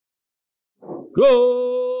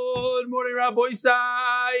Good morning, Rabbi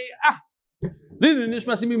Isai.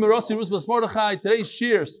 Today's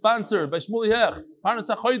shir sponsored by Shmuley Hecht, Parnas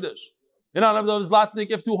HaChodesh. In honor of Zlatnik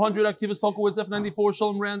F200, Aktiva Solkowitz F94,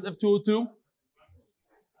 Shalom Rand F202.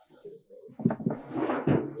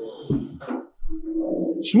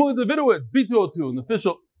 Shmuley Davidowitz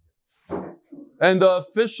B202, and the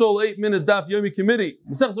official 8-minute Daf Yomi committee.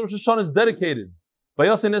 Masechus Rosh Hashanah is dedicated by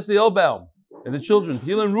Yossi Nesli Elbaum and the children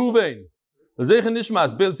Tehillah and Ruvain. L'zeichen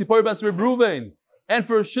Nishmas Beil Tzipori Bas Reb Ruvain, and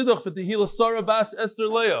for a shidduch for Tehillah Sarah Bas Esther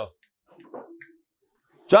Leah.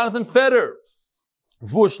 Jonathan Feder,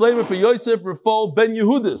 for Shleimer for Yosef Rafal Ben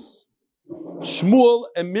Yehudis, Shmuel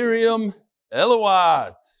and Miriam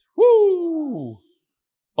Elawat. Woo!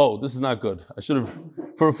 Oh, this is not good. I should have.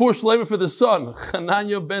 For a Shleimer for the son,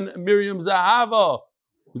 Hananya Ben Miriam Zahava,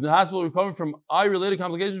 who's in the hospital recovering from eye-related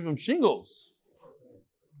complications from shingles.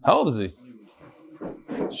 How old is he?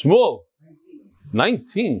 Shmuel.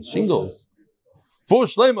 19 shingles. For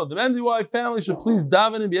Shleimer, the MDY family should please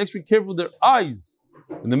daven and be extra careful with their eyes.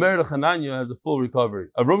 And the merit of Hananya has a full recovery.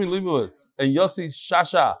 Avromi Leibowitz and Yossi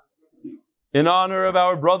Shasha, in honor of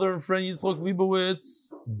our brother and friend Yitzchok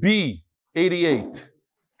Leibowitz, B88.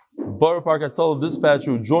 Borough Park Hatzalah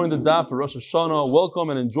dispatcher who joined the DAF for Rosh Hashanah. Welcome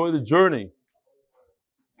and enjoy the journey.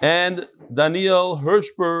 And Daniel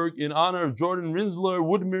Hirschberg, in honor of Jordan Rinsler,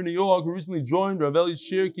 Woodmere, New York, who recently joined Rav Eli's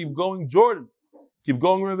shir. Keep going, Jordan. Keep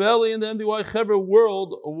going, Rav Eli, and the MDY Chevra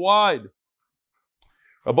worldwide.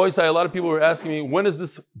 Rabbi Isai, a lot of people were asking me, when is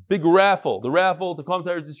this big raffle? The raffle to come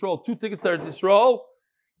to Eretz Yisrael, 2 tickets to Eretz Yisrael,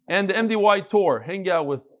 and the MDY tour. Hang out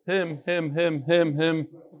with him.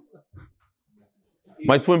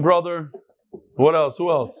 My twin brother. What else?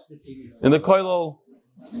 Who else? In the Koilel,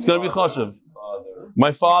 it's going to be Chashiv.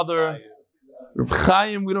 My father. Reb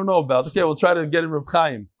Chaim, we don't know about. Okay, we'll try to get in Reb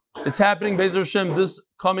Chaim. It's happening, Be'ezer Hashem, this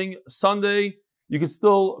coming Sunday. You can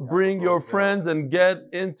still bring your friends and get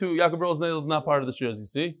into Yaakov Rose Nail, not part of the shares, you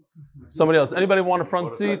see? Somebody else. Anybody want a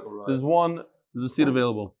front seat? There's a seat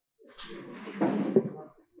available. He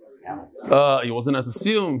wasn't at the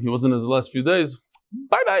Siyum. He wasn't at the last few days.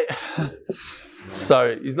 Bye-bye.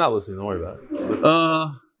 Sorry, he's not listening. Don't worry about it.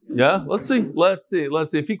 Yeah, let's see.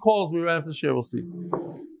 If he calls me right after the share, we'll see.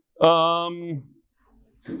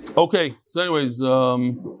 Okay, so anyways,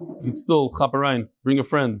 you can still chaperein, bring a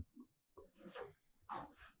friend.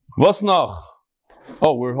 Was noch?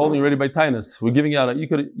 Oh, we're holding ready by Tainus. We're giving out you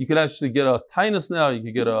could actually get a Tainus now, you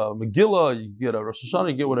could get a Megillah, you could get a Rosh Hashanah,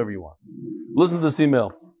 you get whatever you want. Listen to this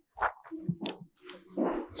email.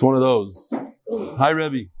 It's one of those. Hi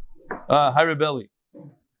Rebbe. Hi Rebelli.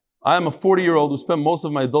 I am a 40-year-old who spent most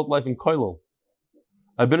of my adult life in Koilel.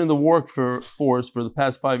 I've been in the workforce for the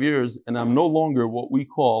past 5 years, and I'm no longer what we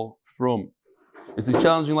call frum. It's a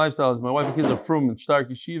challenging lifestyle as my wife and kids are frum and stark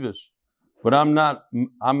yeshivish. But I'm not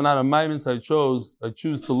a Maimon, so I choose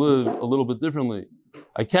to live a little bit differently.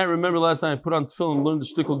 I can't remember last time I put on tefillin and learned the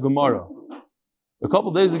shtickle Gemara. A couple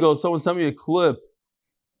days ago, someone sent me a clip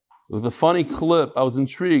with a funny clip. I was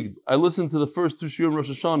intrigued. I listened to the first 2 shiurim Rosh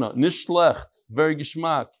Hashanah. Nicht schlecht, very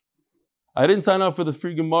geschmack. I didn't sign up for the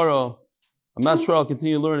free Gemara. I'm not sure I'll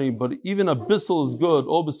continue learning, but even a bissel is good.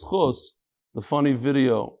 O b'schos, the funny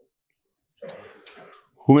video.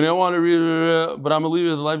 Who may not want to read it, but I'm a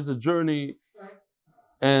believer that life is a journey,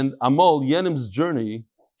 and Amol Yenim's journey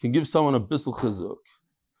can give someone a bissel chizuk.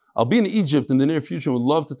 I'll be in Egypt in the near future and would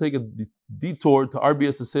love to take a detour to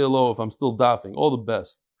RBS to say hello if I'm still daffing. All the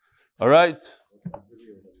best. All right?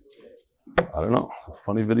 I don't know. A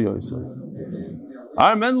funny video, you said.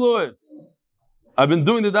 Armen Lewitz. I've been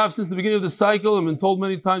doing the daf since the beginning of the cycle and been told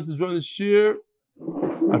many times to join the shir.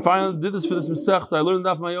 I finally did this for this Masechta. I learned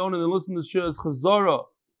that on my own and then listened to the shir as Chazara.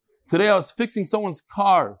 Today I was fixing someone's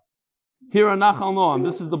car. Here on Nachal Noam,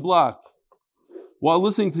 this is the block. While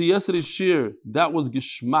listening to yesterday's shir, that was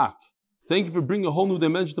geschmack. Thank you for bringing a whole new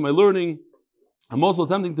dimension to my learning. I'm also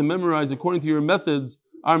attempting to memorize, according to your methods,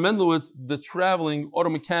 our Mendelowitz, the traveling auto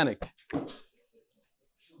mechanic.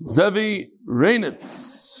 Zevi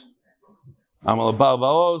Reinitz. I'm a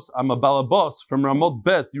balabos from Ramot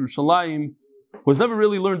Bet, Yerushalayim, who has never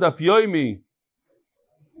really learned Daf Yomi.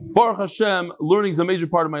 Baruch Hashem, learning is a major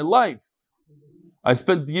part of my life. I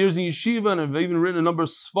spent years in yeshiva and I've even written a number of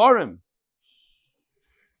svarim.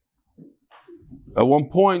 At one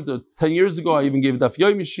point, 10 years ago, I even gave Daf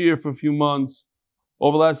Yomi shir for a few months.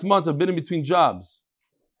 Over the last months, I've been in between jobs.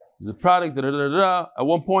 There's a product, At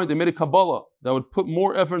one point, they made a Kabbalah that would put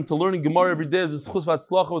more effort into learning Gemara every day as a schus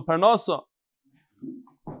v'atzlacha with Parnasa.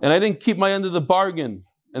 And I didn't keep my end of the bargain.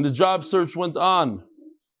 And the job search went on.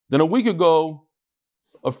 Then a week ago,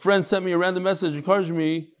 a friend sent me a random message encouraging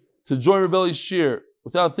me to join Rebelli's shir.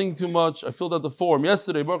 without thinking too much, I filled out the form.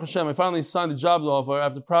 Yesterday, Baruch Hashem, I finally signed the job offer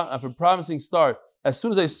after a promising start. As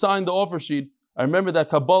soon as I signed the offer sheet, I remembered that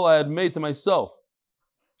Kabbalah I had made to myself.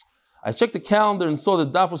 I checked the calendar and saw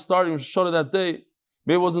that Daf was starting Rosh Hashanah that day.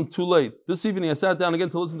 Maybe it wasn't too late. This evening, I sat down again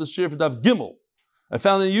to listen to Shir for Daf Gimel. I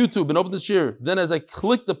found it on YouTube and opened the Shir. Then as I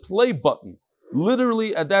clicked the play button,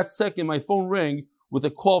 literally at that second, my phone rang with a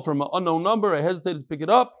call from an unknown number. I hesitated to pick it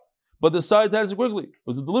up, but decided to answer quickly. It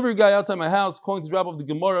was a delivery guy outside my house calling to drop off the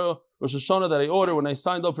Gemara Rosh Hashanah that I ordered when I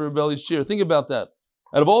signed up for Rebelli's Shir. Think about that.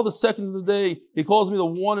 Out of all the seconds of the day, he calls me the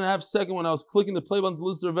 1.5 second when I was clicking the play button to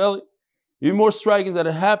listen to Rebelli. Even more striking that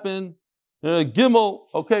it happened. Gimel,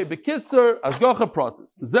 okay, Bekitzer, Ashgacha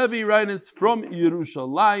Pratis. Zevi Reinitz from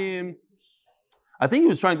Yerushalayim. I think he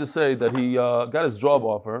was trying to say that he got his job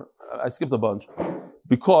offer. I skipped a bunch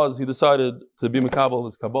because he decided to be Mekabel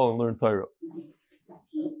his Kabbalah and learn Torah.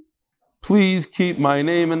 Please keep my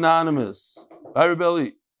name anonymous. Hi,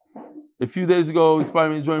 Rebelli. A few days ago, inspired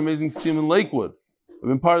me to join Amazing Siyum in Lakewood. I've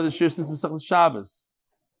been part of the shir since Masechtas Shabbos.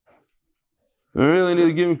 I really need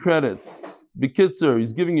to give him credit. Bekitzer,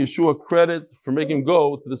 he's giving Yeshua credit for making him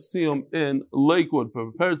go to the Siyum in Lakewood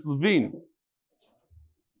for Paris Levine.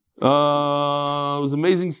 It was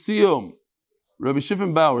amazing Siyum. Rabbi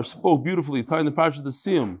Schiffenbauer spoke beautifully, tying the parasha to the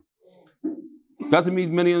Siyum. Got to meet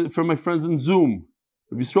many from my friends in Zoom.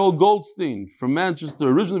 Rabbi Yisrael Goldstein from Manchester,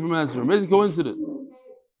 originally from Manchester. Amazing coincidence.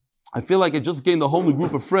 I feel like I just gained a whole new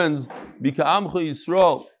group of friends. Bika Amcha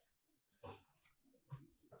Yisrael.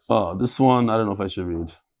 Oh, this one, I don't know if I should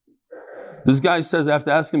read. This guy says I have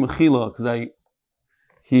to ask him Mechila, because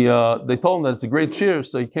they told him that it's a great cheer,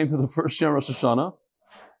 so he came to the first shir Rosh Hashanah,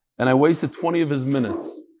 and I wasted 20 of his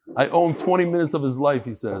minutes. I owe him 20 minutes of his life,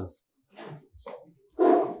 he says.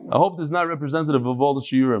 I hope this is not representative of all the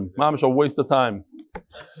shiurim. Mamish, a waste of time.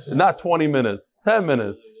 Not 20 minutes, 10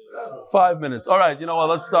 minutes, 5 minutes. All right, you know what,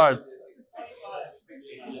 let's start.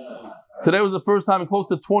 Today was the first time in close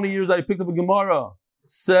to 20 years that I picked up a Gemara,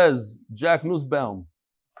 says Jack Nussbaum.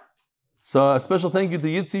 So a special thank you to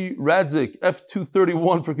Yitzi Radzik,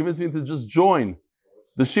 F231, for convincing me to just join.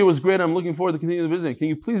 The shir was great. I'm looking forward to continuing the visit. Can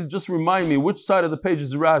you please just remind me which side of the page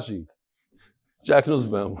is Rashi? Jack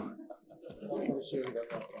Nussbaum.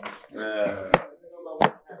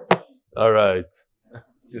 All right.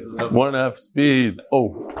 1.5 speed.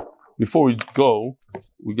 Oh, before we go,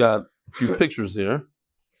 we got a few pictures here.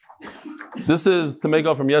 This is to make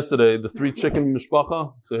up from yesterday, the 3 chicken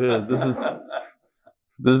mishpacha. So here, this is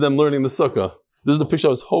them learning the sukkah. This is the picture I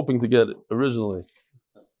was hoping to get originally.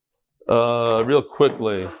 Real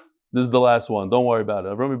quickly, this is the last one. Don't worry about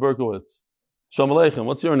it. Avromi Berkowitz. Shalom Aleichem.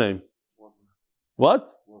 What's your name? What?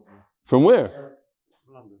 From where?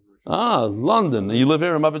 Ah, London. And you live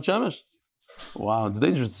here in Mabit Shemesh? Wow, it's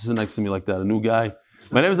dangerous to sit next to me like that, a new guy.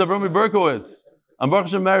 My name is Avromi Berkowitz. I'm Baruch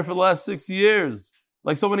Hashem married for the last 6 years.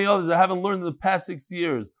 Like so many others, I haven't learned in the past 6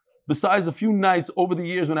 years. Besides a few nights over the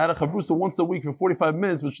years when I had a chavrusa once a week for 45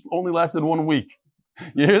 minutes, which only lasted 1 week.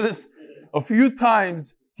 You hear this? A few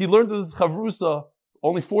times he learned this chavrusa,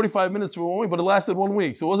 only 45 minutes for 1 week, but it lasted 1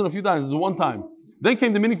 week. So it wasn't a few times, it was one time. Then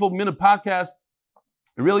came the Meaningful Minute podcast.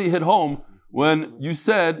 It really hit home when you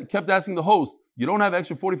kept asking the host, you don't have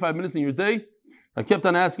extra 45 minutes in your day? I kept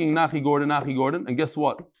on asking Nachi Gordon, and guess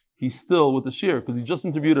what? He's still with the shir, because he just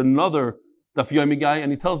interviewed another Daf Yomi guy,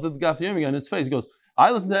 and he tells the Daf Yomi guy in his face, he goes,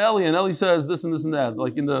 I listen to Eli, and Eli says this and this and that.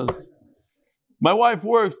 Like my wife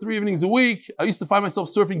works 3 evenings a week. I used to find myself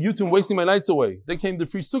surfing YouTube, wasting my nights away. Then came the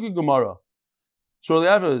free Sukkah Gemara. Shortly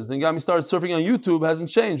after this, then got me started surfing on YouTube. Hasn't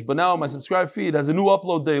changed, but now my subscribe feed has a new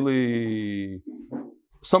upload daily.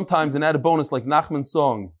 Sometimes an added bonus like Nachman's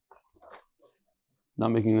song.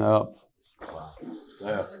 Not making that up.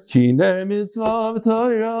 Ki ner mitzvah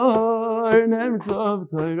v'toyror, ner mitzvah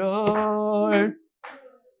v'toyror.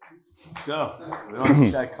 Go. We don't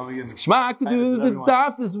need that coming in. Shmak to do the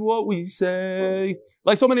daf is what we say.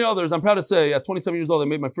 Like so many others, I'm proud to say, at 27 years old, I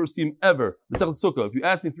made my first team ever, the Masechtas Sukkah. If you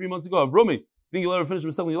asked me 3 months ago, Rumi, you think you'll ever finish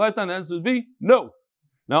Masechta in your lifetime? The answer would be no.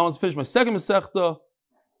 Now I want to finish my second Masechta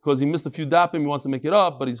because he missed a few dapim. He wants to make it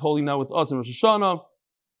up, but he's holding now with us in Rosh Hashanah.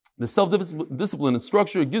 The self-discipline and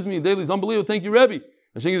structure it gives me daily is unbelievable. Thank you, Rebbe.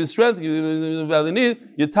 I should give you the strength.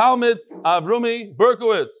 Your Talmud Avrumi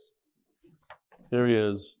Berkowitz. Here he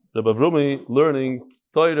is. Rabbi Avrumi learning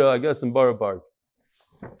Torah, I guess, in Borough Park.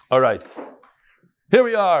 All right. Here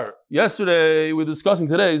we are. Yesterday, we were discussing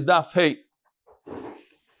today's Daf Hey.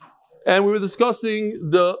 And we were discussing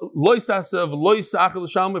the Lois Asev, Lois Achel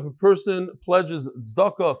Shalom, if a person pledges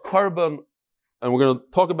tzedakah, carbon, and we're going to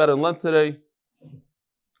talk about it in length today.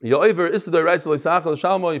 Yo'ever Isidar writes Lois Achel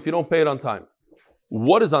Shalom if you don't pay it on time.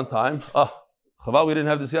 What is on time? Chaval, we didn't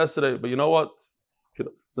have this yesterday, but you know what?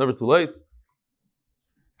 It's never too late.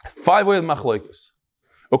 5 ways of machlokes.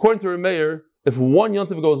 According to Rameir, if one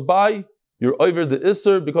yontif goes by, you're over the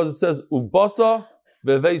Isser because it says Ubasa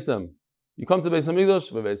ve'veisem. You come to Beis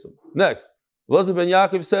Hamikdash ve'veisem. Next, Elazar ben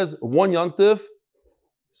Yaakov says one yontif.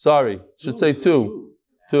 Sorry, should say 2.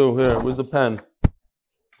 2 here. Where's the pen?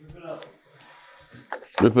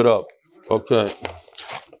 Rip it up. Okay.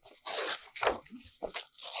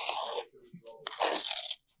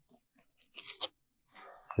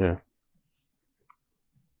 Here.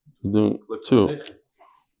 Do 2.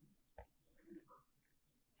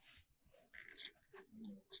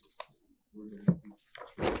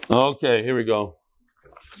 Okay, here we go.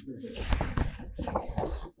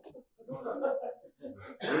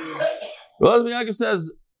 Elazar ben Yaakov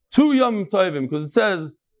says 2 Yom Tovim because it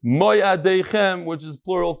says Moy Adeichem, which is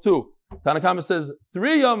plural 2. Tanna Kama says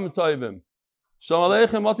 3 Yom Tovim. Shalom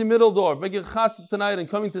Aleichem, Mati Middeldorf, making chassid tonight and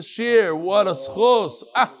coming to share. What a schos!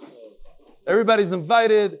 Everybody's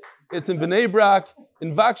invited. It's in Bnei Brak,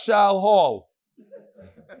 in Vakshal Hall.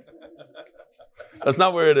 That's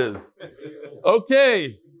not where it is.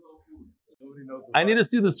 Okay. I need to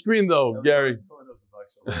see the screen though, Gary.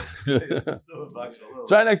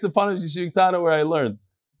 It's right next to Panash Yeshiktana where I learned.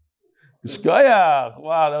 Shkoyach.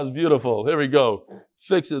 Wow, that was beautiful. Here we go.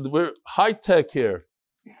 Fix it. We're high tech here.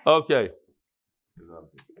 Okay.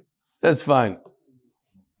 That's fine.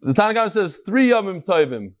 The Tanakh says 3 Yomim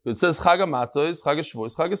Tovim. It says Chag HaMatzos, Chag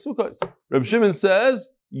HaShavuos, Chag HaSukkos. Reb Shimon says,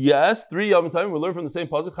 yes, 3 Yomim Tovim. We learn from the same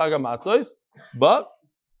pasuk, Chag HaMatzos, but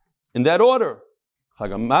in that order. Chag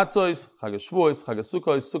HaMatzos, Chag HaShavuos, Chag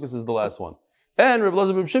HaSukkos. Sukkos is the last one. And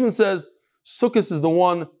Reb Shimon says, Sukkos is the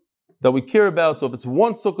one that we care about. So if it's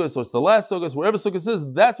one Sukkos or it's the last Sukkos, wherever Sukkos is,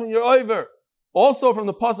 that's when you're over. Also from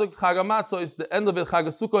the pasuk Chag HaMatzos, the end of it, Chag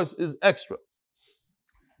HaSukkos, is extra.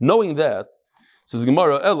 Knowing that, says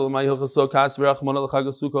Gemara,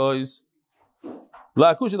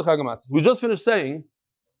 we just finished saying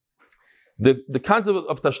the concept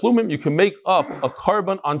of Tashlumim, you can make up a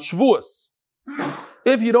carbon on Shavuos.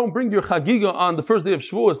 If you don't bring your Chagiga on the first day of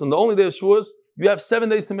Shavuos, on the only day of Shavuos, you have 7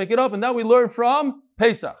 days to make it up, and that we learn from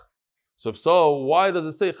Pesach. So if so, why does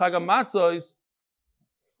it say Chag HaMatzos?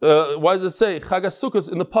 Why does it say Chag HaSukkos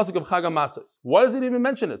in the pasuk of Chag HaMatzos? Why does it even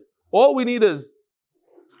mention it? All we need is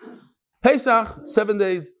Pesach, 7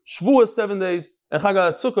 days, Shavuos, 7 days, and Chag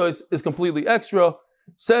HaSukkos is completely extra.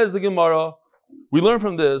 Says the Gemara, we learn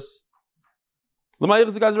from this. To make a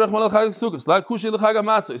hekesh.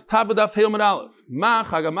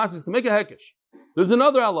 There's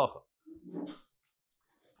another halacha.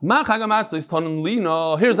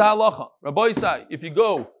 Here's a halacha. Rabbi Yisai, if you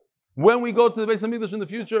go, when we go to the Beis Hamikdash in the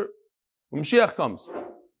future, when Mashiach comes,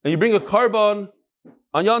 and you bring a carbon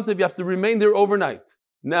on Yontiv, you have to remain there overnight.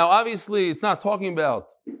 Now, obviously, it's not talking about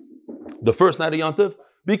the first night of Yontiv,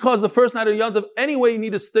 because the first night of Yontiv, anyway, you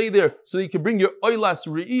need to stay there so that you can bring your Oilas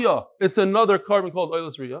Re'iyah. It's another carbon called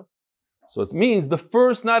Oilas Re'iyah. So it means the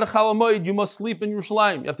first night of Chol Hamoed, you must sleep in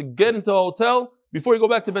Yerushalayim. You have to get into a hotel. Before you go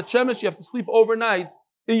back to Bet Shemesh, you have to sleep overnight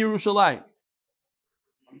in Yerushalayim.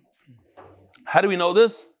 How do we know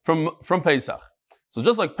this? From Pesach. So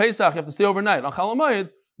just like Pesach, you have to stay overnight. On Chol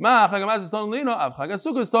Hamoed,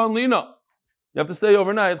 you have to stay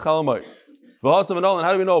overnight, Chol Hamoed. And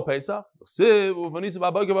how do we know Pesach? It says,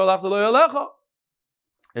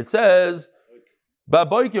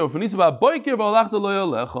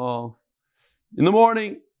 in the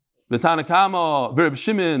morning, the Tanna Kama, Reb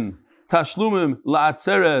Shimon, Tashlumim,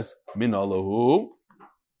 La'atzeres, Min Allahu.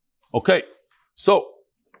 Okay, so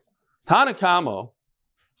Tanna Kama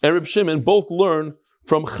and Reb Shimon both learn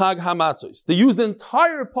from Chag HaMatzos. They use the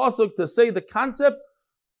entire pasuk to say the concept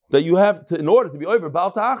that you have to, in order to be over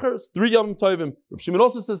Baal Ta'achar, 3 Yom Tovim. Reb Shimon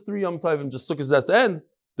also says 3 Yom Tovim, just Sukkot is at the end.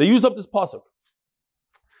 They use up this pasuk.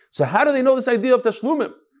 So how do they know this idea of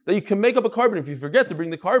Tashlumim? That you can make up a carbon. If you forget to bring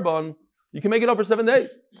the carbon, you can make it up for 7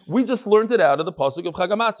 days. We just learned it out of the pasuk of Chag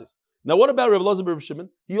HaMatzos. Now what about Reb Elazar ben Shimon?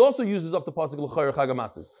 He also uses up the pasuk of L'chayr Chag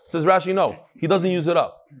HaMatzos. Says Rashi, no, he doesn't use it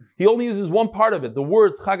up. He only uses one part of it. The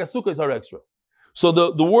words Chag HaSukkos are extra. So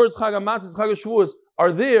the words Chag HaMatzos, Chag HaShavuos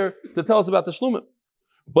are there to tell us about Tashlumim.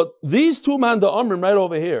 But these two man the Amrim right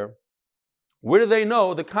over here, where do they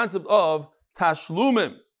know the concept of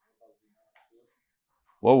Tashlumim?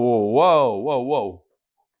 Whoa.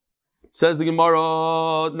 Says the Gemara,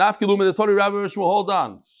 Nafkilum the Tori Rabbi Shmuel, hold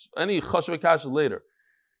on. Any Chashav Kash later.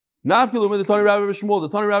 Nafkilum the Tori Rabbi Shmuel, the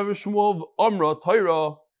Tori Rabbi Shmuel, Amra,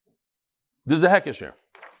 Torah. There's a hekesh here.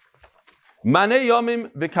 Mane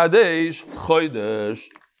Yomim v'kadesh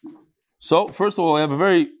chodesh. So, first of all, I have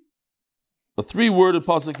a 3-worded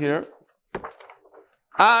pasuk here.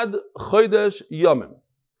 Ad chodesh Yomim.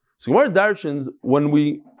 So Gemara Darshans,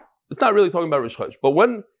 it's not really talking about Rosh Chodesh, but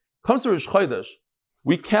when it comes to Rosh Chodesh,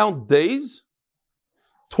 we count days,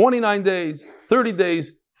 29 days, 30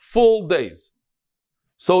 days, full days.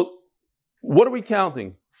 So what are we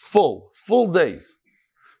counting? Full days.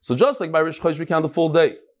 So just like by Rosh Chodesh, we count the full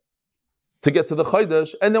day to get to the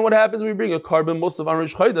Chodesh, and then what happens? We bring a carbon musaf on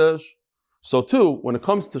Rosh Chodesh. So too, when it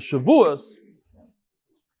comes to Shavuos,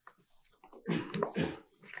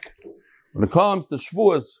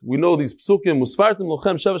 we know these psukim, Musfartim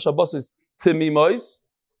lochem sheva shabbosis timimois,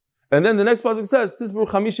 and then the next pasuk says, Tisbur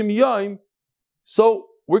chamishim yom. So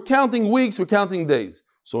we're counting weeks, we're counting days.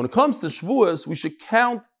 So when it comes to Shavuos, we should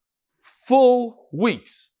count full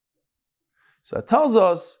weeks. So that tells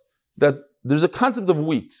us that there's a concept of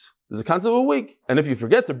weeks. There's a concept of a week. And if you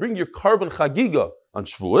forget to bring your carbon chagiga on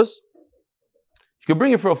Shavuos, you can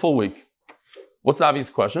bring it for a full week. What's the obvious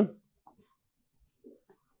question?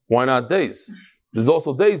 Why not days? There's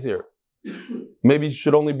also days here. Maybe you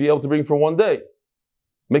should only be able to bring for one day.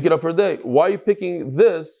 Make it up for a day. Why are you picking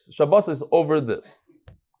this, Shabbos, over this?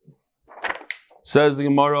 Says the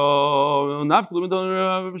Gemara, I'm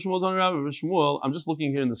just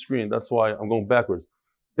looking here in the screen. That's why I'm going backwards.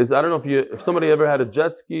 I don't know if somebody ever had a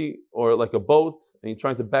jet ski or like a boat and you're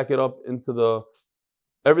trying to back it up into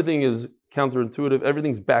everything is counterintuitive.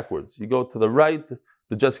 Everything's backwards. You go to the right,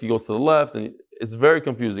 the jet ski goes to the left, and it's very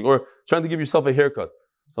confusing. Or trying to give yourself a haircut.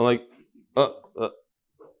 So I'm like,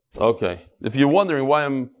 okay. If you're wondering why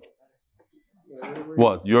I'm,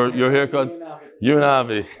 what? Your haircut? You're an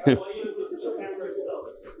Avi.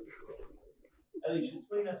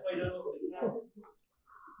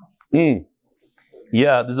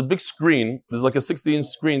 Yeah, there's a big screen. There's like a 60-inch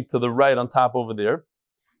screen to the right on top over there.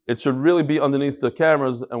 It should really be underneath the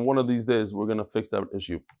cameras, and one of these days we're going to fix that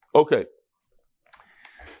issue. Okay.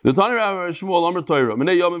 So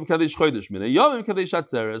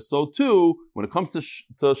too, when it comes to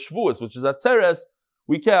Shavuos, which is Atzeres,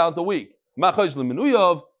 we count a week.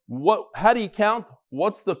 How do you count?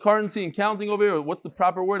 What's the currency in counting over here? What's the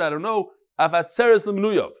proper word? I don't know.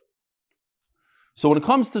 So when it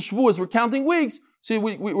comes to Shavuos, we're counting weeks. See,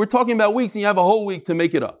 we're talking about weeks, and you have a whole week to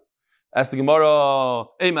make it up. Ask the Gemara,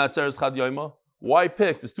 why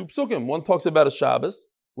pick? There's two psukim. One talks about a Shabbos,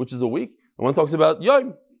 which is a week, and one talks about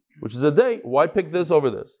Yom, which is a day. Why pick this over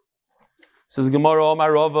this? Says Gemara,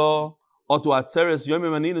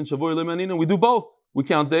 we do both. We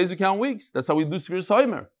count days, we count weeks. That's how we do Sfiras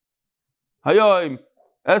Haimer. Hayom,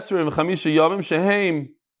 Esrim, Chamisha Yomim, Shehem.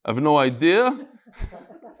 I have no idea.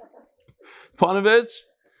 Panovich,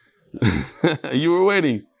 you were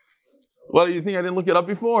waiting. What do you think? I didn't look it up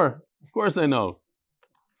before? Of course I know.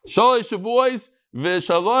 Shalosh Shavuos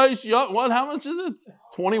v'shalosh. What? How much is it?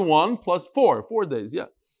 21 plus 4. 4 days. Yeah.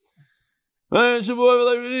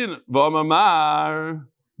 V'amamar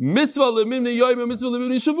mitzvah lemimni yoyim mitzvah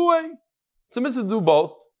lemimni shavuos. It's a mitzvah to do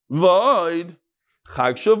both. Void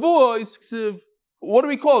chag shavuos ksiv. What do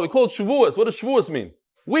we call it? We call it Shavuos. What does Shavuos mean?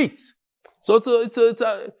 Weeks. So it's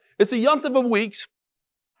a yontiv of weeks.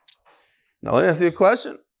 Now let me ask you a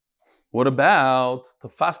question. What about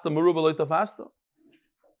tafasta meruba lo tafasta?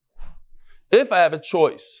 If I have a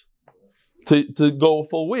choice to go a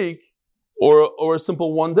full week or a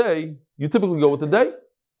simple one day, you typically go with the day.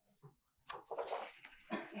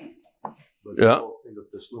 But the whole thing of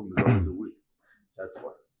Tashlum is always a week. That's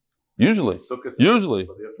why. Usually. So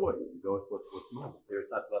therefore, you go with what's normal. Here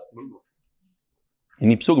it's not tafasta meruba. In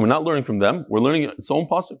Ipsugim, we're not learning from them. We're learning its own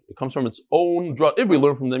pasuk. It comes from its own draw. If we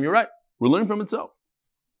learn from them, you're right. We're learning from itself.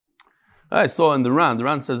 I saw in the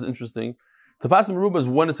Ran says interesting. Tafas and Meruba is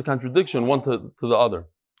when it's a contradiction, one to the other.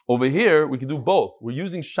 Over here, we can do both. We're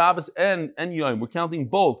using Shabbos and Yom. We're counting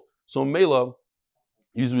both. So Mela,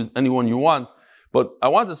 use with anyone you want. But I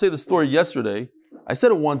wanted to say the story yesterday. I said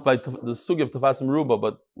it once by the sugi of Tafas and Meruba,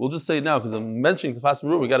 but we'll just say it now because I'm mentioning Tafas and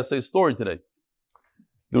Meruba. We got to say a story today.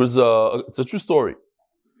 It's a true story.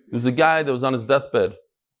 There was a guy that was on his deathbed,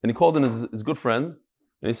 and he called in his good friend,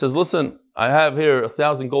 and he says, "Listen, I have here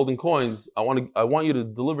 1,000 golden coins. I want you to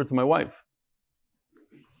deliver to my wife."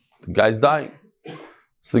 The guy's dying.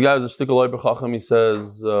 So the guy was a shtickle oiber chacham. He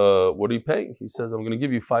says, "What are you paying?" He says, "I'm going to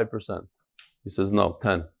give you 5%." He says, "No,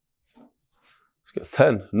 10." He's got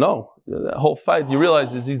 10. No, that whole fight. You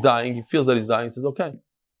realize he's dying. He feels that he's dying. He says, "Okay,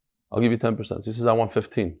 I'll give you 10%." So he says, "I want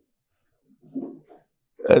 15."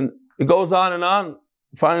 And it goes on and on.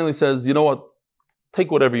 Finally says, "You know what?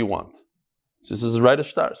 Take whatever you want." So he says, "Write a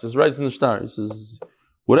star." He says, "Write in the star." He says,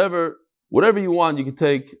 whatever you want, you can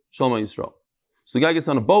take Shalom Yisrael. So the guy gets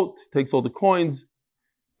on a boat, takes all the coins,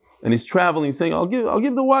 and he's traveling. He's saying, I'll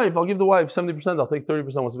give the wife 70%. I'll take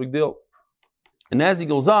 30%. What's the big deal? And as he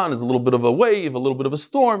goes on, it's a little bit of a wave, a little bit of a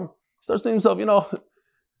storm. He starts thinking to himself,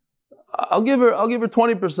 I'll give her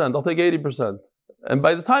 20%, I'll take 80%. And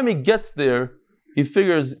by the time he gets there, he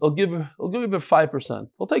figures he'll give her 5%.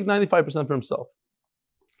 He'll take 95% for himself.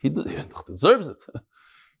 He deserves it.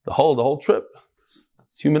 The whole trip.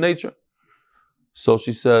 It's human nature. So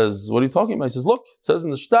she says, what are you talking about? He says, look, it says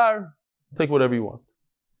in the shtar, take whatever you want.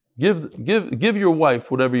 Give your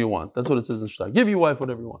wife whatever you want. That's what it says in shtar. Give your wife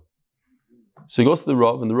whatever you want. So he goes to the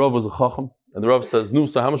Rav, and the Rav was a chacham, and the Rav says, no,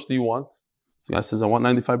 so how much do you want? So the guy says, I want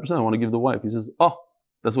 95%, I want to give the wife. He says,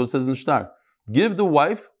 that's what it says in shtar. Give the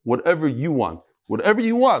wife whatever you want. Whatever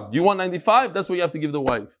you want. You want 95? That's what you have to give the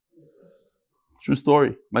wife. True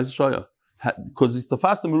story. Because he's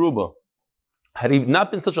tafas meruba. Had he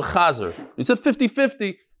not been such a chazer, he said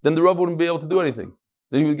 50-50, then the Rav wouldn't be able to do anything.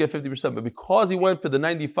 Then he would get 50%. But because he went for the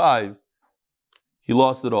 95, he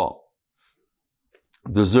lost it all.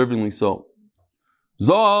 Deservingly so.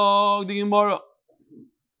 Zog the Gemara.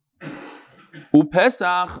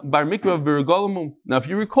 Upesach bar mikvav b'regalimum. Now, if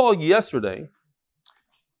you recall yesterday,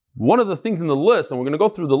 one of the things in the list, and we're going to go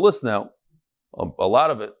through the list now, a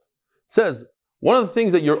lot of it, says one of the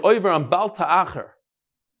things that you're over on Bal Ta'acher.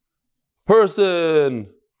 Person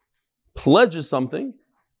pledges something,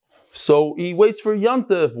 so he waits for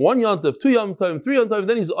Yantiv, 1 Yantiv, 2 Yantiv, 3 Yantiv,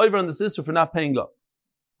 then he's over on the sister for not paying up.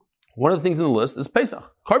 One of the things in the list is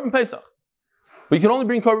Pesach, Carbon Pesach. But you can only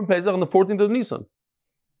bring Carbon Pesach on the 14th of Nisan.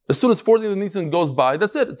 As soon as 14th of Nisan goes by,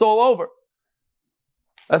 that's it, it's all over.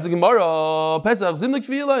 As the Gemara, Pesach, Zimlik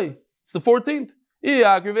V'ilay, it's the 14th.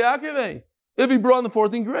 If he brought on the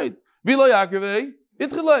 14th, great. V'ilay Akrivei,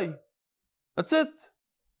 Itchilay. That's it.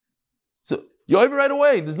 So you're over right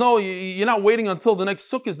away. You're not waiting until the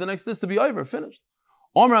next sukkah, the next this to be over, finished.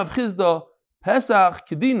 Omer Rav Chizda, Pesach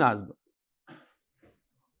Kedin Nazba.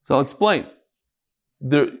 So I'll explain.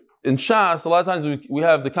 In Shas, a lot of times we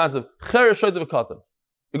have the concept Cheresh Shaydav Katan.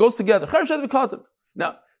 It goes together. Cheresh Shaydav Katan.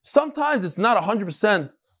 Now, sometimes it's not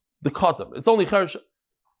 100% the Katan. It's only Cheresh,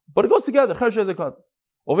 but it goes together. Cheresh Shaydav Katan.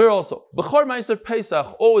 Over here also, B'chor Ma'aser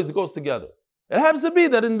Pesach always goes together. It happens to be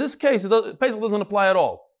that in this case, Pesach doesn't apply at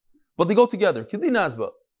all. But they go together. Kedin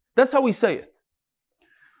Nazba. That's how we say it.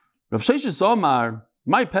 Rav Sheshes Omar,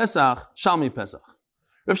 my Pesach, Shalmi Pesach.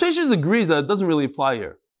 Rav Sheshes agrees that it doesn't really apply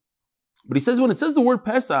here. But he says when it says the word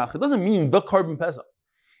Pesach, it doesn't mean the Carbon Pesach.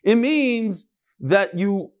 It means that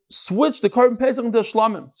you switch the Carbon Pesach into a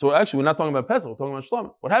Shlamim. So actually, we're not talking about Pesach, we're talking about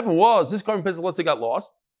Shlamim. What happened was, this Carbon Pesach, let's say, got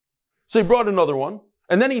lost. So he brought another one.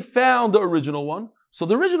 And then he found the original one. So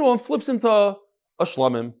the original one flips into a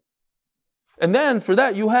Shlamim. And then for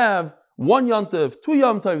that, you have 1 Yantiv, 2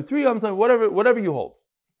 Yantiv, 3 Yantiv, whatever you hold.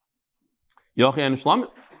 Yachin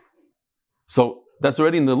Shlamim. So that's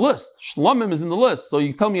already in the list. Shlamim is in the list. So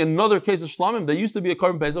you tell me another case of Shlamim. There used to be a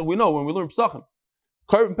Carbon Pesach. We know when we learn Pesachim.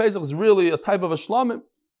 Carbon Pesach is really a type of a Shlamim.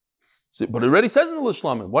 So, but it already says in the list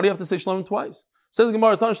Shlamim. Why do you have to say Shlamim twice? It says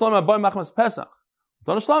Gemara, Tan Shlamim Abai Machmas Pesach.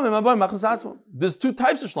 Tan Shlamim Abai Machmas Atzmon. There's 2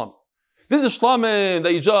 types of Shlamim. This is a Shlamim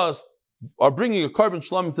that you just are bringing a carbon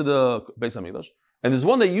Shlamim to the Beis HaMikdash. And there's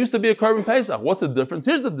one that used to be a Carbon Pesach. What's the difference?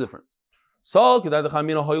 Here's the difference.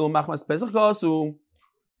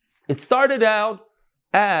 It started out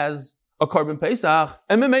as a Carbon Pesach,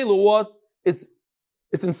 and Memela what? It's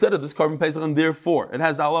instead of this Carbon Pesach, and therefore it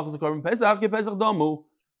has the halach as a Carbon Pesach, Pesach Damu,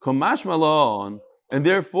 Kamash Malon, and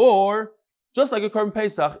therefore, just like a Carbon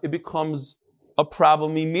Pesach, it becomes a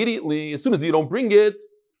problem immediately. As soon as you don't bring it,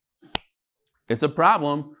 it's a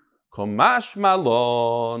problem. Kamash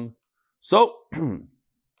Malon. So,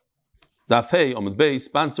 Dafei Omid Bey,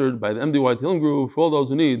 sponsored by the MDY Tehillim Group. For all those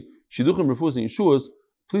who need Shidduchim, Refus, and Yeshuas,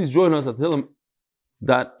 please join us at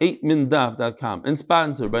Tehillim.8mindaf.com. And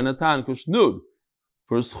sponsored by Natan Kushnud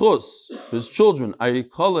for his chus, for his children, Ari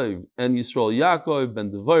Kalev and Yisrael Yaakov Ben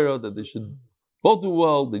Devira, that they should both do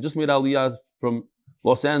well. They just made Aliyah from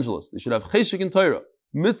Los Angeles. They should have Cheshik in Torah,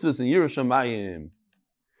 mitzvahs in Yerushalayim.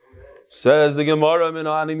 Says the Gemara,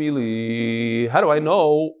 how do I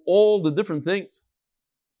know all the different things?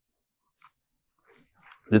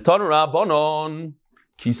 The Tanur Rabbanon,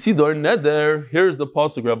 Kisidor Neder, here's the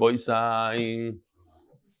pasuk Rabbi Yisai.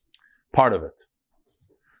 Part of it.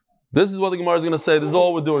 This is what the Gemara is going to say. This is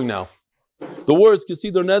all we're doing now. The words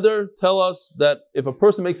Kisidor Neder tell us that if a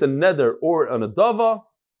person makes a Neder or an Adava,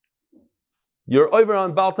 you're over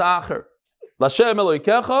on Bal Ta'acher. Lashem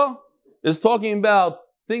Eloikecha is talking about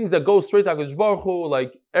things that go straight to HaKadosh Baruch Hu,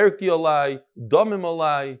 like Erki Olai, Domim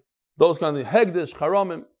Olai, those kind of Hegdish,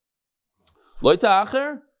 Charamim. Lo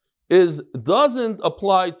Ta'acher doesn't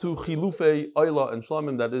apply to Chilufei, Oyla, and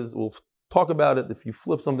Shlamim. That is, we'll talk about it. If you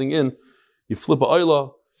flip something in, you flip a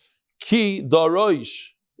Oyla. Ki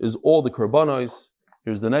Daroish is all the korbanos.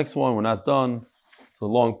 Here's the next one. We're not done. It's a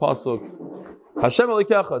long pasuk. Hashem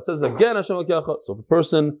Elokecha. It says again Hashem Elokecha. So if a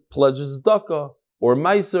person pledges tzedakah or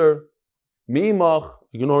meiser, mi'imach,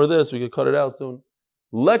 ignore this, we can cut it out soon.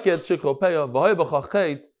 Leket shikropeya v'hoy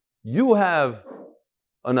b'chachet. You have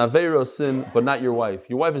an aveira sin, but not your wife.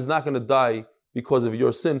 Your wife is not going to die because of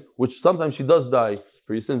your sin, which sometimes she does die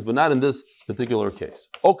for your sins, but not in this particular case.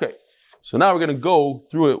 Okay, so now we're going to go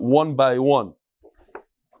through it one by one.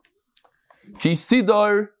 Ki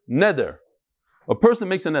sidar neder. A person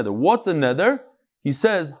makes a neder. What's a neder? He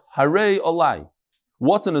says, Harei olai.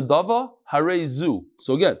 What's an adava? Harei zu.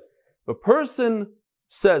 So again, if a person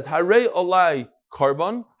says, Harei olai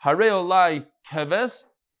karban, Harei olai keves,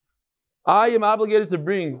 I am obligated to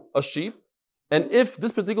bring a sheep, and if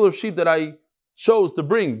this particular sheep that I chose to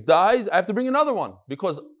bring dies, I have to bring another one,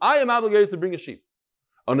 because I am obligated to bring a sheep.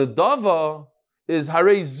 An adava is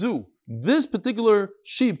Harei zu. This particular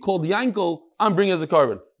sheep called Yankel, I'm bringing as a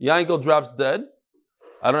carbon. Yankel drops dead,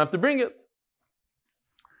 I don't have to bring it.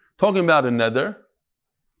 Talking about a neder,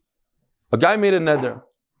 a guy made a neder.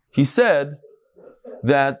 He said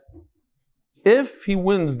that if he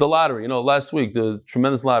wins the lottery, last week, the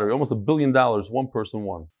tremendous lottery, almost $1 billion, one person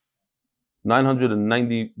won.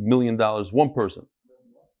 $990 million, one person.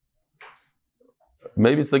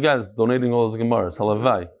 Maybe it's the guy that's donating all his Gemaras,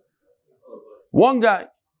 Halavai. One guy.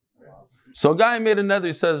 So a guy made a neder,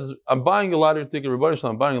 he says, I'm buying a lottery ticket,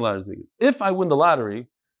 I'm buying a lottery ticket. If I win the lottery,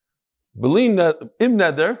 im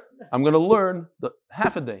neder, I'm going to learn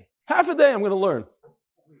half a day. Half a day I'm going to learn.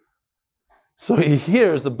 So he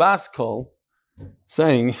hears the bas kol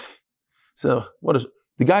saying, so what is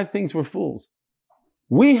the guy thinks we're fools.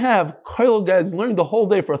 We have koil guys learning the whole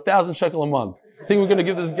day for 1,000 shekel a month. Think we're going to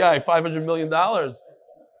give this guy $500 million?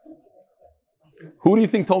 Who do you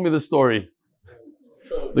think told me this story?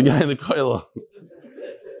 The guy in the koil.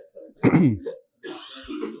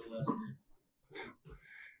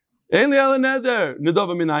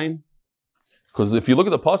 Because if you look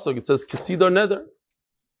at the pasuk, it says Kesidar neder.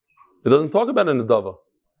 It doesn't talk about a nedava.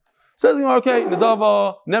 It says, okay,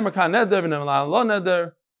 nedava, nemer kan neder, v'nemer la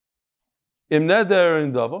neder, im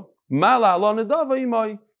neder nedava, ma la nedava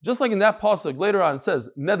imai. Just like in that pasuk, later on it says,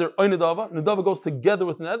 neder oy nedava, nedava goes together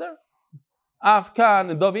with neder, af kan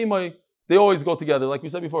nedava imai, they always go together, like we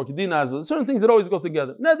said before, kedinaz, but there's certain things that always go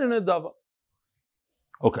together. Neder nedava.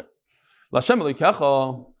 Okay. L'Hashem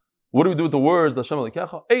Elokecha. What do we do with the words L'Hashem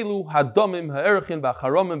Elokecha? Elu hadamim ha'erachin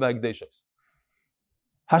v'acharomim v'agdeshos.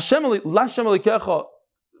 L'Hashem Elokecha,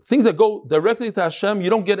 things that go directly to Hashem, you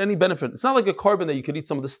don't get any benefit. It's not like a carbon that you could eat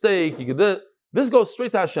some of the steak. This goes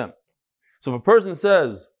straight to Hashem. So if a person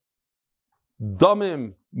says,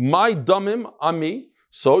 damim, my damim, on me,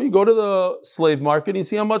 so you go to the slave market and you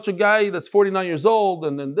see how much a guy that's 49 years old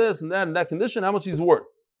and then this and that and that condition, how much he's worth.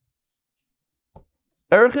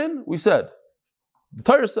 Erachin, we said, the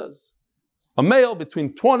Torah says, a male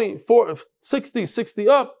between 60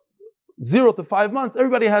 up, 0 to 5 months,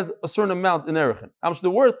 everybody has a certain amount in Erachin. How much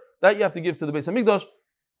they're worth, that you have to give to the Beis HaMikdash.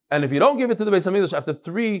 And if you don't give it to the Beis HaMikdash after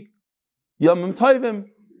 3 Yamim Tovim,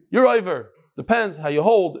 you're over. Depends how you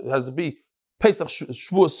hold. It has to be Pesach,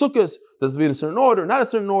 Shavuos, Sukkos. Does it be in a certain order, not a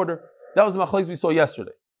certain order. That was the machlokes we saw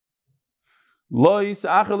yesterday. Lo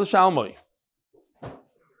yisa'acher l'shalmoi.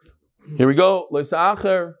 Here we go. Lo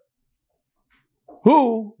yisa'acher.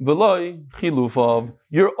 Who v'loi chilufav.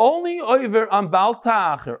 You're only over on Baal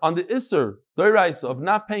Ta'acher, on the Isser, Doiraisa, of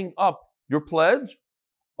not paying up your pledge,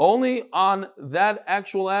 only on that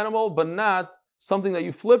actual animal, but not something that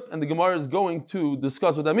you flipped, and the Gemara is going to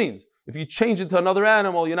discuss what that means. If you change it to another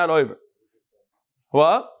animal, you're not over.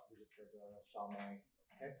 What?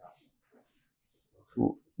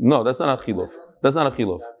 No, that's not a chiluf. That's not a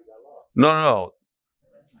chiluf. No.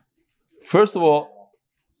 First of all,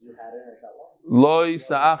 Loi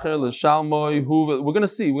sa'acher l'shalmoi hu. We're going to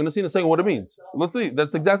see in a second what it means. Let's see.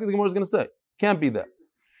 That's exactly what the Gemara is going to say. Can't be that.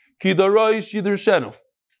 Kidaroish yidirshenu.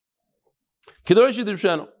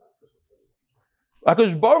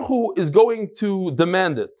 HaKadosh Baruch Hu is going to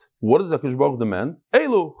demand it. What does HaKadosh Baruch Hu demand?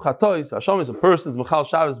 Elu chatois. Hashem is a person's mechal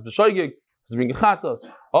Shabbos b'shoigig. He's bringing chatos.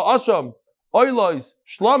 Asham oilois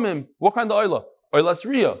shlamim. What kind of oila? Oilas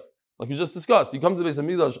riya. Like we just discussed. You come to the Beis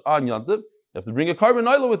HaMikdash on Yom Tov, you have to bring a carbon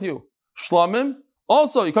oila with you. Shlamim.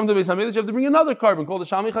 Also, you come to the Beis HaMikdash, you have to bring another carbon called the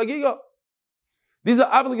Shami Chagiga. These are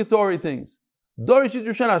obligatory things. Dorish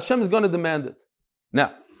Yidrushan, Hashem is going to demand it.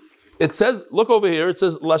 Now, it says, look over here, it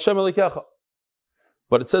says, L'Hashem Elokecha.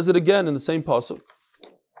 But it says it again in the same pasuk.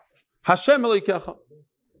 Hashem Elokecha.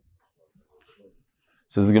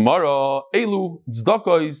 Says the Gemara, Elu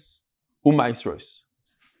tzedakos u'maisros.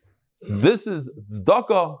 This is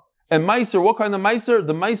tzedakah And meiser, what kind of meiser?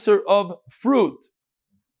 The meiser of fruit.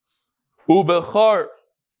 Ubechar.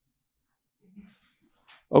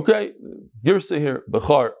 Okay, girsa here.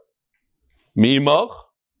 Bechar. Mimach.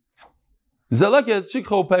 Zeleket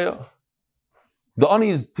shikho peah. The ani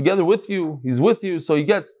is together with you. He's with you, so he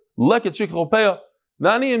gets leket shikho peah. The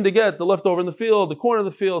aniyim, they get the leftover in the field, the corn of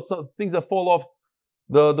the field, some things that fall off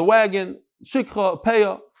the wagon. Shikha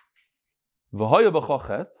peah. V'haya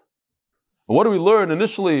b'chachet. What do we learn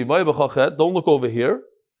initially? V'haya b'chachet. Don't look over here.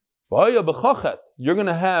 V'haya b'chachet. You're going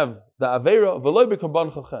to have the avera v'loy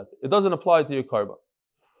b'karban chachet. It doesn't apply to your karban.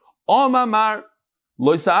 Amamar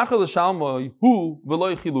loy sa'achar l'shalmoi hu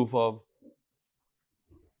v'loy chilufav.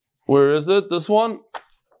 Where is it? This one?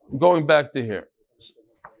 Going back to here.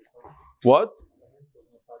 What?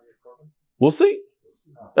 We'll see.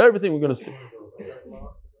 Everything we're going to see.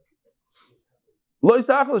 Loy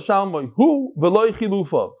sa'achar l'shalmoi hu v'loy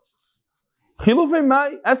chilufav. Chilufei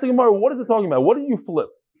mai? Ask the Gemara, what is it talking about? What did you flip?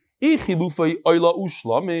 I chilufei oila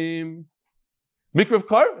ushlamim. Mikrev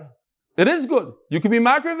karv. It is good. You can be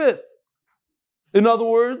makrev it. In other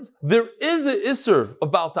words, there is an isser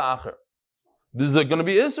of Baal Ta'achar. This is going to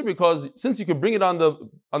be isser because since you can bring it on the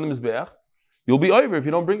mizbeach, you'll be over if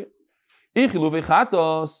you don't bring it. I chilufei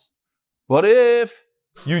chatos. But if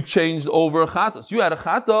you changed over chatos, you had a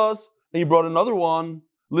chatos and you brought another one,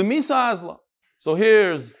 lemisa azla. So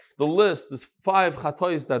here's the list, there's 5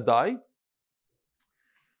 chatois that die.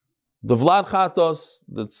 The vlad chatos,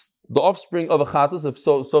 that's the offspring of a chatos.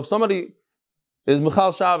 So if somebody is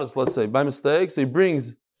Michal Shabbos, let's say, by mistake, so he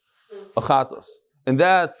brings a chatos, and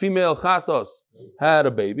that female chatos had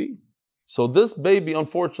a baby. So this baby,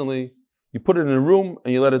 unfortunately, you put it in a room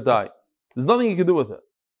and you let it die. There's nothing you can do with it.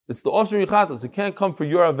 It's the offspring of chatos. It can't come for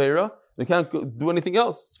your avera. It can't do anything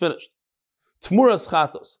else. It's finished. Tmuras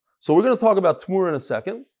chatos. So we're going to talk about tmura in a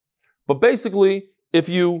second. But basically, if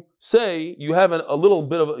you say you have a little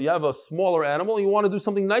bit of, you have a smaller animal, you want to do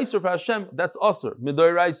something nicer for Hashem, that's aser,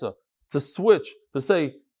 midoi raisa, to switch, to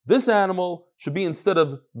say, this animal should be instead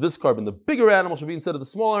of this carbon, the bigger animal should be instead of the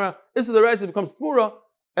smaller animal, this is the raisa, it becomes tmura,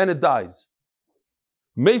 and it dies.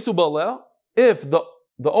 Mesu baleh, if the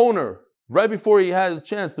owner, right before he had a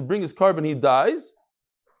chance to bring his carbon, he dies,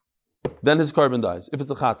 then his carbon dies, if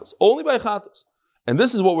it's a chatas. Only by chatas. And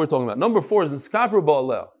this is what we're talking about. Number 4 is niskapru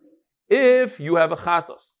ba'aleh. If you have a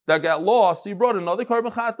chatos that got lost, so you brought another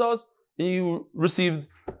carbon chatos, and you received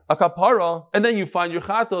a kapara, and then you find your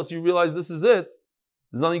chatos, you realize this is it.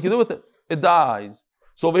 There's nothing you can do with it. It dies.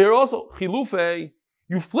 So over here also, chilufei,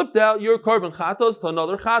 you flipped out your carbon chatos to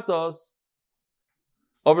another chatos.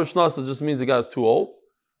 Over shnasa just means it got too old.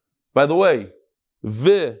 By the way,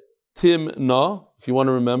 v'timna, if you want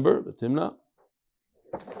to remember, v'timna.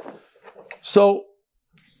 So,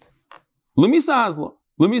 lemisa hazla.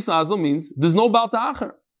 Lemisa hazla means there's no Baal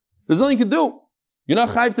Ta'achar. There's nothing you can do. You're not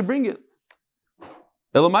chayiv to bring it.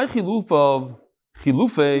 Elamai chilufav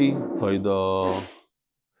chilufei toida.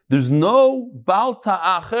 There's no Baal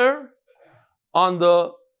Ta'achar on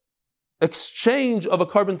the exchange of a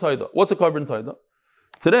carbon toida. What's a carbon toida?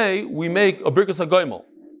 Today we make a birkas hagoymel.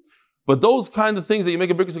 But those kind of things that you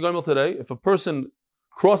make a birkas hagoymel today, if a person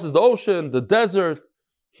crosses the ocean, the desert,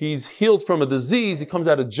 he's healed from a disease, he comes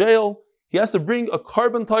out of jail, he has to bring a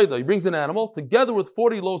carbon taida. He brings an animal together with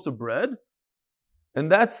 40 loaves of bread. And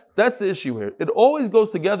that's the issue here. It always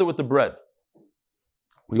goes together with the bread.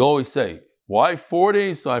 We always say, why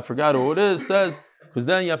 40? So I forgot who it is. Says, because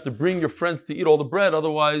then you have to bring your friends to eat all the bread.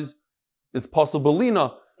 Otherwise, it's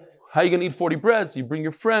possibilina. How are you going to eat 40 breads? So you bring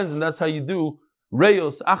your friends, and that's how you do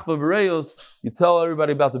reyos, achva v'reyos. You tell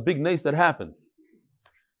everybody about the big nace that happened.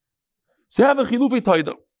 So you have a chilufei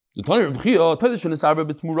taida. The Tanya Reb Chia, taida shenisarve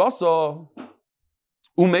b'tmurasa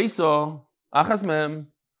umeisa achas mem.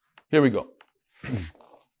 Here we go.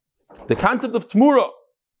 The concept of tmura.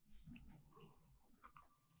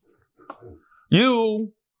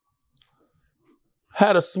 You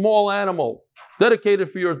had a small animal dedicated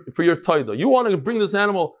for your taida. You want to bring this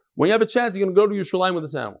animal. When you have a chance, you're going to go to Yerushalayim with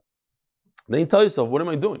this animal. Then you tell yourself, what am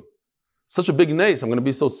I doing? Such a big nace. I'm going to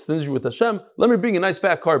be so stingy with Hashem. Let me bring a nice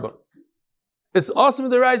fat carbon. It's awesome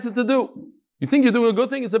the right to do. You think you're doing a good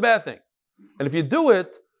thing, it's a bad thing. And if you do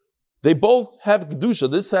it, they both have kedusha.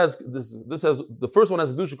 This has the first one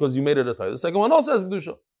has kedusha because you made it a taida. The second one also has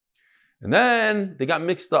kedusha. And then they got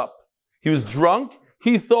mixed up. He was drunk.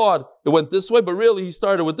 He thought it went this way, but really he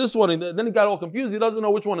started with this one, and then he got all confused. He doesn't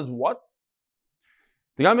know which one is what.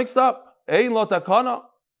 They got mixed up. Ein lo takana.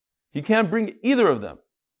 He can't bring either of them.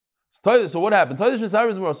 So what happened? One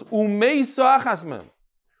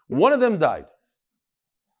of them died.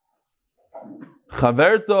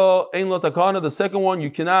 Chaverta ein lo takana. The second one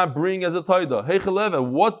you cannot bring as a taida. Hey chaleva,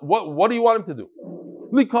 what do you want him to do?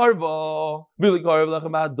 Likarva, v'likarva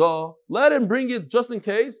lechamada. Let him bring it just in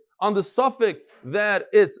case on the suffix that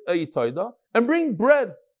it's a taida, and bring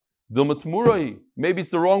bread. Dilmatmurai. Maybe it's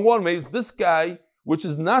the wrong one. Maybe it's this guy, which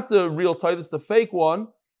is not the real taida, it's the fake one.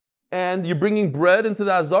 And you're bringing bread into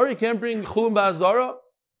the azara. You can't bring chulum ba'azara.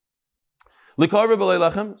 Likarva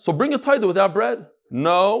b'lei lechem. So bring a taida without bread.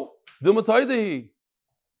 No. Dilmataidahi.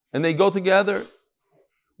 And they go together.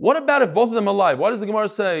 What about if both of them are alive? Why does the Gemara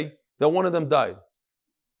say that one of them died?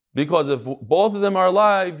 Because if both of them are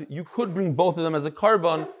alive, you could bring both of them as a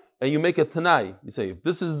korban, and you make a tanai. You say, if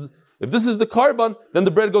this is the korban, then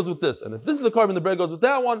the bread goes with this. And if this is the korban, the bread goes with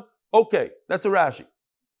that one. Okay, that's a Rashi.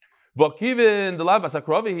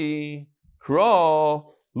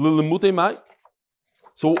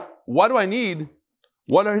 So why do I need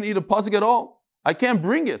a pasuk at all? I can't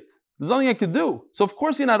bring it. There's nothing I could do. So of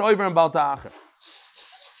course you're not over and about ta'acher.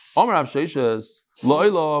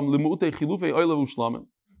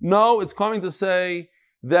 No, it's coming to say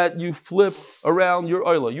that you flip around your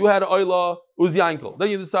oila. You had oila, was Yankel. Then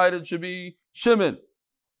you decided it should be Shimon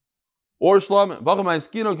or Shlamim. What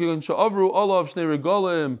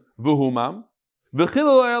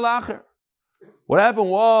happened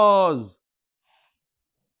was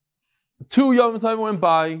 2 Yom Tov went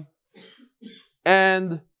by,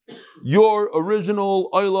 and your original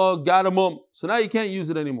oila got a mum. So now you can't use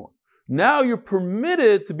it anymore. Now you're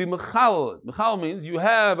permitted to be mechalal. Mechalal means you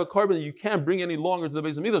have a korban that you can't bring any longer to the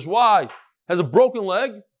Beis Hamikdash. Why? Has a broken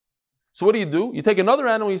leg. So what do? You take another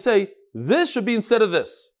animal and you say, this should be instead of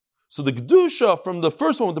this. So the Kedusha from the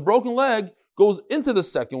first one with the broken leg goes into the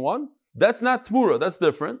second one. That's not Tmura, that's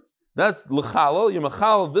different. That's l'chalal, you're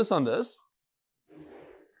mechalal this on this.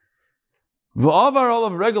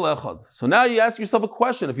 So now you ask yourself a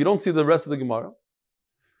question if you don't see the rest of the Gemara.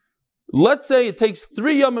 Let's say it takes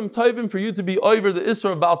 3 Yomim Tovim for you to be over the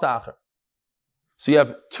Isra of Baal Ta'acher. So you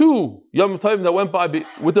have 2 Yomim Tovim that went by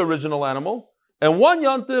with the original animal, and 1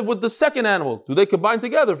 Yom Tov with the second animal. Do they combine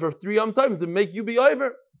together for 3 Yom Tovim to make you be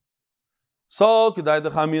over? So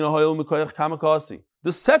the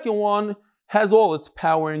second one has all its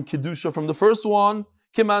power and Kedusha from the first one.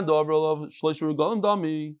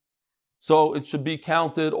 So it should be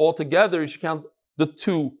counted all together. You should count the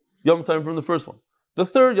 2 Yom Tovim from the first one. The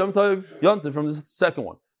third Yom Tov from the second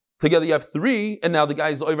one. Together you have 3, and now the guy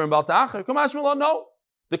is over and about Ta'acher. No.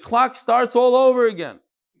 The clock starts all over again.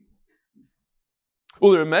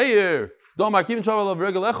 But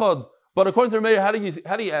according to Remeir, how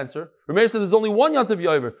do you answer? Remeir says there's only 1 Yom Tov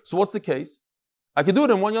Yover. So what's the case? I could do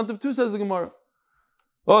it in 1 Yom Tov too, says the Gemara.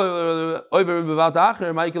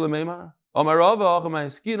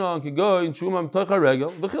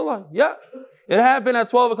 Yeah. It happened at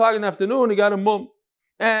 12 o'clock in the afternoon, he got a mum.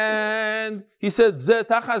 And he said,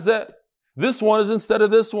 this one is instead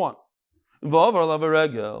of this one. Same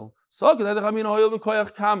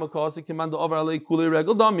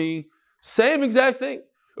exact thing.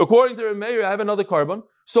 According to Remeir, I have another korban.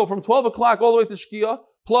 So from 12 o'clock all the way to Shkia,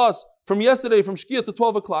 plus from yesterday from Shkia to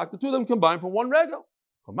 12 o'clock, the 2 of them combined for 1 regel.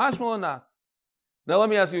 Mashmal or not. Now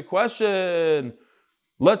let me ask you a question.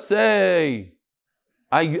 Let's say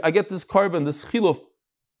I get this korban, this chiluf,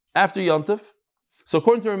 after Yontif. So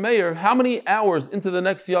according to Remeir, how many hours into the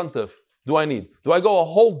next Yontif do I need? Do I go a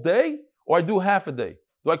whole day, or I do half a day?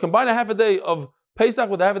 Do I combine a half a day of Pesach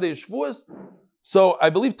with a half a day of Shavuos? So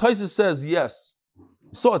I believe Taisus says yes.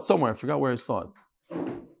 I saw it somewhere. I forgot where I saw it.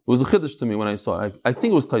 It was a chiddush to me when I saw it. I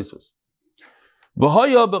think it was Taisus.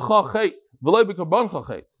 Maybe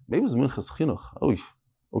it was Minchas Chinuch. Oh,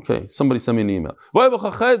 okay. Somebody sent me an email.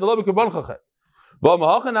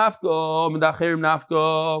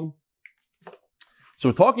 So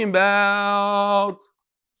we're talking about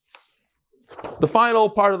the final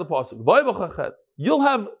part of the pasuk.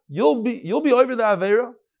 You'll be over the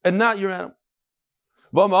avera and not your animal.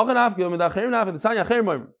 What is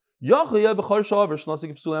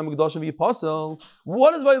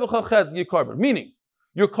vayibachachet your korban? Meaning,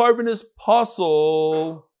 your korban is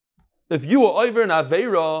possible. If you are over an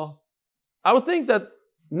avera, I would think that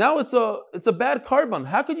now it's a bad korban.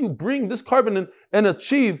 How could you bring this korban and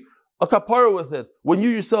achieve a kapara with it when you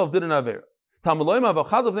yourself did an avera? It's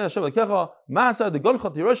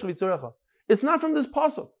not from this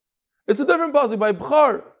pasuk. It's a different pasuk by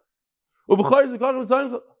Bchar.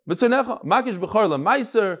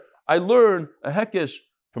 I learn a hekesh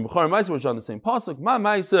from Bchar and Meiser, which are on the same pasuk. Ma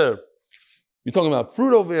Meiser. You're talking about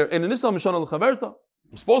fruit over here. And in Nissan Mishana l'chaverta.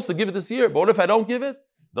 I'm supposed to give it this year, but what if I don't give it?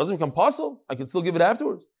 It doesn't become possible. I can still give it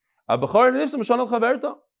afterwards. A Bchar and Nissan Mishana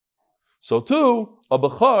l'chaverta. So too, a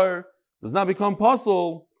Bchar does not become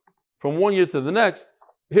possible from one year to the next.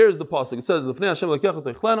 Here's the pasuk. It says,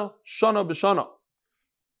 shana b'shana.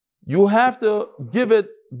 You have to give it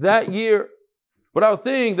that year. But I would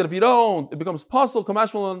think that if you don't, it becomes possible.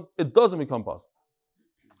 Kamashmalan, it doesn't become possible.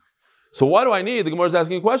 So why do I need? The Gemara is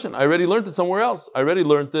asking a question. I already learned it somewhere else. I already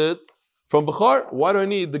learned it from Bechar. Why do I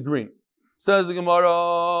need the green? Says the Gemara,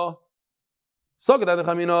 a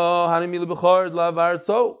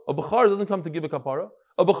Bechar doesn't come to give a kapara.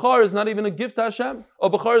 A Bechar is not even a gift to Hashem. A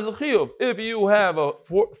Bechar is a chiyuv. If you have a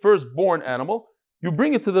firstborn animal, you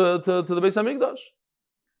bring it to the Beis Hamikdash.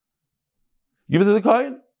 Give it to the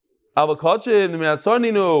Kohen. But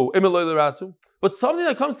something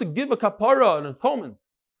that comes to give a kapara, an atonement.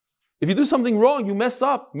 If you do something wrong, you mess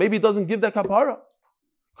up. Maybe it doesn't give that kapara.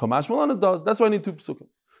 Kamash Malan it does. That's why I need two psukim.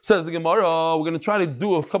 Says the Gemara, we're going to try to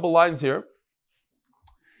do a couple lines here.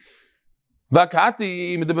 Still,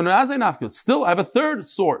 I have a third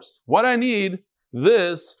source. What I need,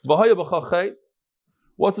 this. What's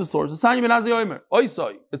the source? It says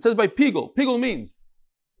by pigul. Pigul means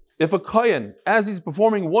if a kohen, as he's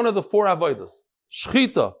performing one of the four avodas,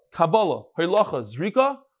 shchita, kabbalah, halacha,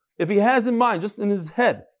 zrika, if he has in mind, just in his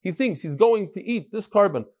head, he thinks he's going to eat this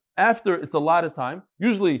carbon after it's allotted time.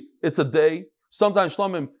 Usually it's a day. Sometimes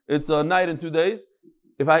shlomim, it's a night and 2 days.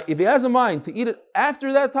 If he has in mind to eat it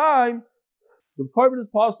after that time, the carbon is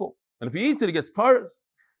possible. And if he eats it, he gets karas.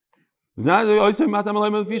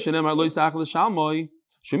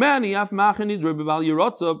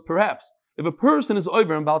 Perhaps, if a person is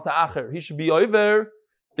over and bal ta'acher, he should be over,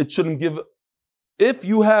 it shouldn't give. If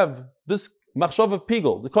you have this machshav of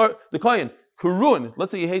pigul, the kohen, kurun,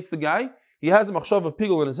 let's say he hates the guy, he has a machshav of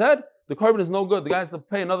pigul in his head, the carbon is no good. The guy has to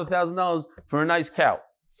pay another $1,000 for a nice cow.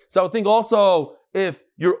 So I would think also, if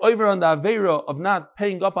you're over on the aveira of not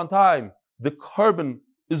paying up on time, the carbon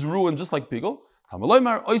is ruined just like pigul.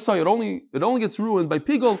 It only gets ruined by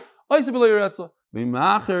pigul.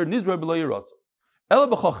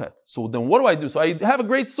 So then what do I do? So I have a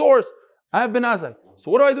great source. I have benazai. So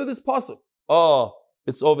what do I do this pasuk? Oh,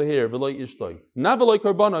 it's over here. Not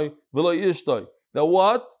that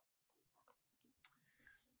what?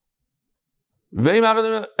 I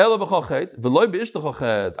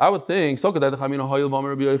would think so.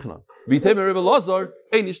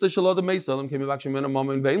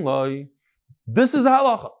 This is the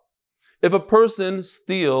halacha. If a person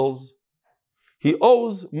steals, he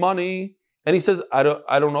owes money, and he says, I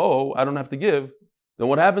don't know, I don't have to give. Then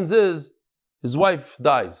what happens is his wife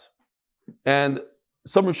dies. And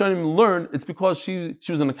some Rishonim learn it's because she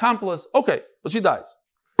was an accomplice. Okay, but she dies.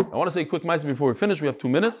 I want to say a quick ma'aseh before we finish. We have 2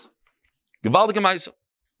 minutes. Gewaldige ma'aseh.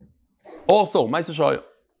 Also, ma'aseh shaya.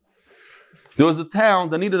 There was a town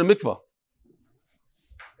that needed a mikvah.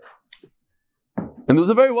 And there was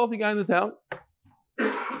a very wealthy guy in the town.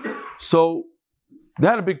 So they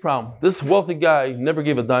had a big problem. This wealthy guy never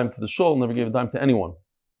gave a dime to the shul, never gave a dime to anyone.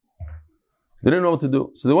 They didn't know what to do.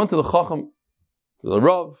 So they went to the chacham, to the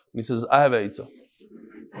rav, and he says, I have a eitzah.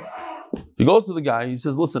 He goes to the guy, he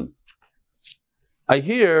says, listen, I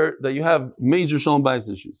hear that you have major shalom bayis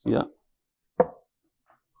issues. Yeah.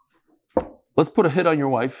 Let's put a hit on your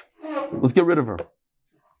wife. Let's get rid of her.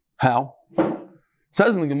 How? It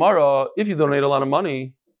says in the Gemara, if you donate a lot of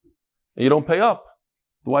money and you don't pay up,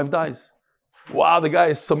 the wife dies. Wow, the guy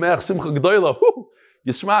is samech simcha g'doyla.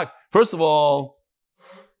 Yishmak. First of all,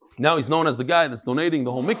 now he's known as the guy that's donating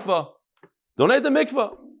the whole mikvah. Donate the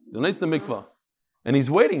mikvah. Donates the mikvah. And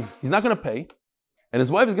he's waiting. He's not going to pay. And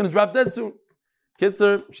his wife is going to drop dead soon.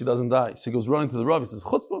 Kitzer, she doesn't die. She goes running to the Rav. He says,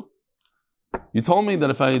 chutzpah. You told me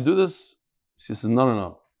that if I do this, she says,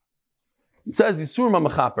 no. It says, Yisur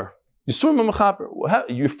ma'mechaper. Yisur ma'mechaper.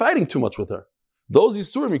 You're fighting too much with her. Those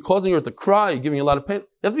Yisurim, you're causing her to cry, you're giving her a lot of pain.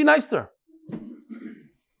 You have to be nice to her.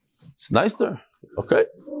 It's nice to her. Okay.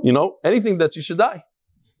 Anything that she should die.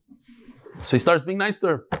 So he starts being nice to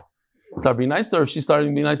her. Start being nice to her, she's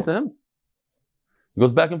starting to be nice to him. It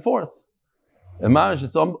goes back and forth. And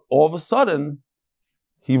all of a sudden,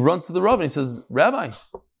 he runs to the Rav and he says, Rabbi,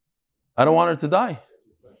 I don't want her to die.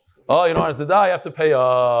 Oh, you don't want her to die? You have to pay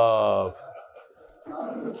up.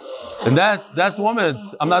 And that's 1 minute.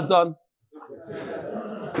 I'm not done.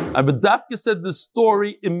 Abedafka said this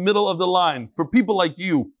story in the middle of the line for people like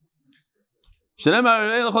you.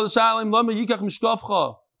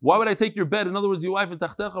 Why would I take your bed? In other words, your wife and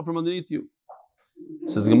tachtecha from underneath you.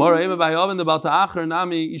 Says Gemara,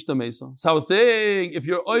 so I would think if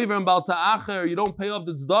you're over in Bal Ta'acher, you don't pay up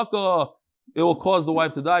the tzedakah, it will cause the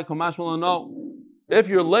wife to die. No. If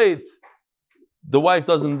you're late, the wife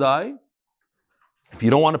doesn't die. If you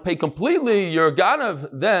don't want to pay completely, you're a ganav,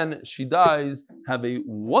 then she dies. Have a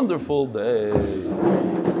wonderful day.